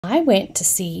I went to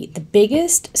see the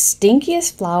biggest,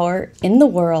 stinkiest flower in the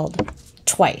world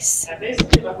twice.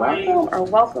 Welcome or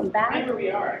welcome back.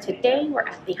 Today we're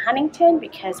at the Huntington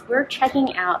because we're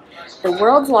checking out the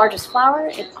world's largest flower.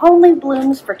 It only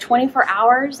blooms for 24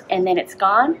 hours and then it's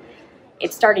gone.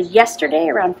 It started yesterday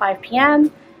around 5 p.m.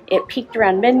 It peaked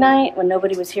around midnight when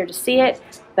nobody was here to see it.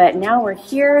 But now we're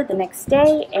here the next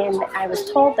day and I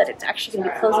was told that it's actually going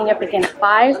to be closing up again at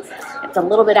 5. It's a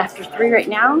little bit after 3 right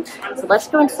now. So let's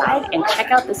go inside and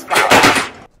check out this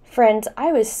flower. Friends,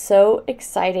 I was so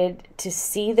excited to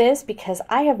see this because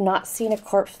I have not seen a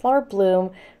corpse flower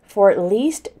bloom for at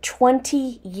least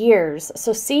 20 years.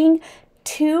 So seeing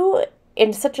two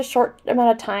in such a short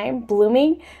amount of time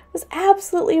blooming was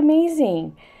absolutely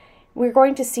amazing. We're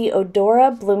going to see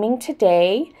Odora blooming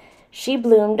today. She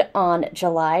bloomed on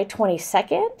July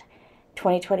 22nd,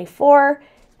 2024.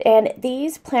 And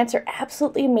these plants are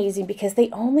absolutely amazing because they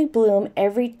only bloom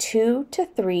every 2 to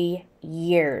 3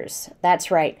 years.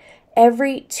 That's right,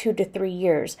 every 2 to 3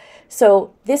 years.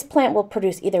 So this plant will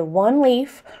produce either one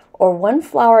leaf or one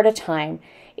flower at a time.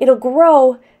 It'll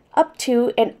grow up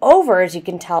to and over, as you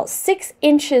can tell, 6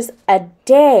 inches a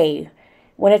day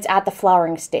when it's at the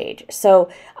flowering stage. So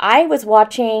I was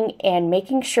watching and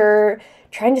making sure,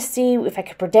 trying to see if I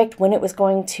could predict when it was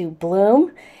going to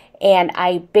bloom. And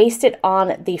I based it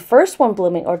on the first one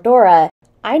blooming, Odora.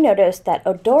 I noticed that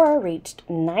Odora reached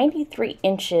 93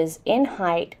 inches in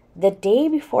height the day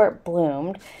before it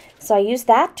bloomed. So I used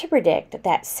that to predict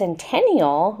that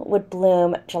Centennial would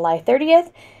bloom July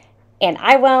 30th. And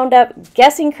I wound up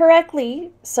guessing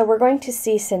correctly. So we're going to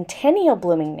see Centennial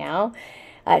blooming now.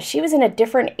 She was in a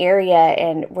different area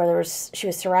and where she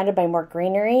was surrounded by more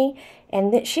greenery.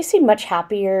 And she seemed much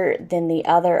happier than the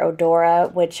other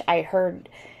Odora, which I heard...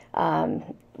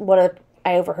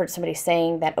 I overheard somebody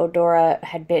saying that Odora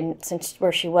had been, since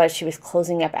where she was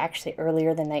closing up actually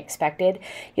earlier than they expected.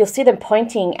 You'll see them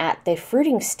pointing at the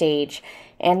fruiting stage,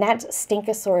 and that's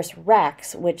Stinkiest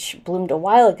rex, which bloomed a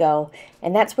while ago,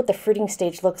 and that's what the fruiting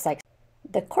stage looks like.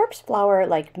 The corpse flower,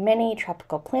 like many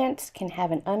tropical plants, can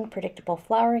have an unpredictable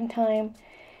flowering time,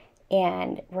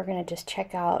 and we're going to just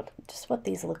check out just what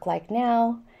these look like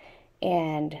now,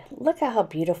 and look at how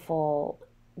beautiful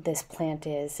this plant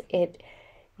is. It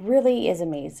really is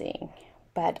amazing.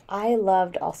 But I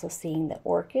loved also seeing the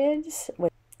orchids.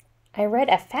 I read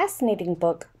a fascinating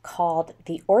book called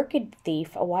The Orchid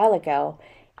Thief a while ago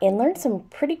and learned some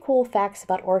pretty cool facts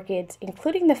about orchids,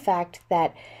 including the fact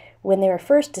that when they were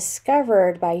first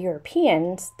discovered by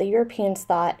Europeans, the Europeans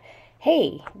thought,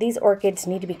 hey, these orchids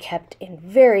need to be kept in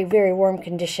very, very warm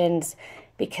conditions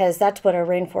because that's what a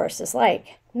rainforest is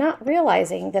like, not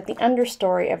realizing that the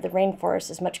understory of the rainforest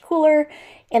is much cooler,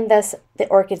 and thus the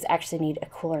orchids actually need a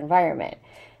cooler environment.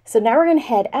 So now we're going to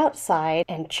head outside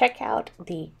and check out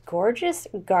the gorgeous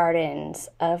gardens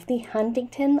of the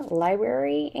Huntington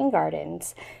Library and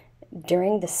Gardens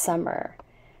during the summer.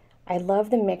 I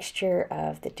love the mixture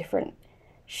of the different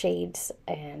shades,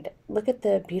 and look at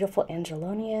the beautiful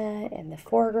Angelonia in the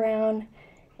foreground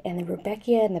and the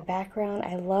Rudbeckia in the background.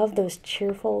 I love those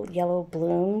cheerful yellow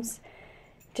blooms.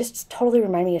 Just totally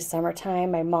remind me of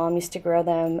summertime. My mom used to grow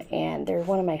them, and they're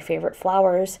one of my favorite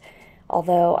flowers,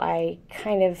 although I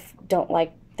kind of don't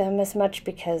like them as much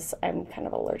because I'm kind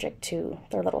of allergic to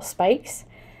their little spikes.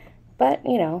 But,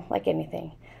 you know, like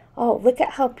anything. Oh, look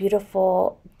at how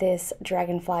beautiful this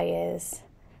dragonfly is.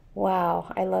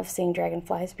 Wow, I love seeing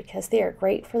dragonflies because they are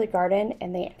great for the garden,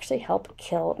 and they actually help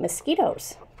kill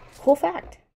mosquitoes. Cool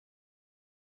fact.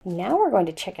 Now we're going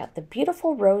to check out the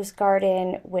beautiful rose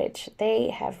garden, which they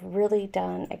have really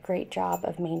done a great job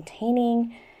of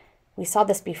maintaining. We saw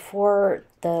this before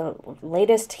the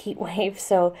latest heat wave,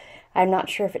 so I'm not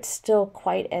sure if it's still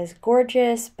quite as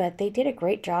gorgeous, but they did a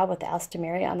great job with the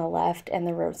alstroemeria on the left and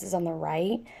the roses on the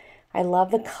right. I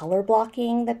love the color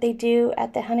blocking that they do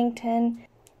at the Huntington.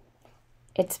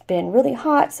 It's been really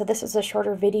hot, so this is a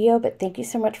shorter video, but thank you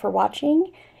so much for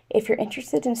watching. If you're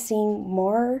interested in seeing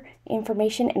more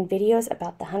information and videos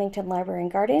about the Huntington Library and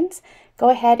Gardens, go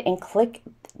ahead and click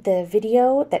the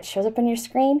video that shows up on your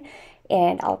screen,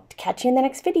 and I'll catch you in the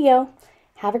next video.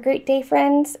 Have a great day,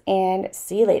 friends, and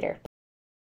see you later.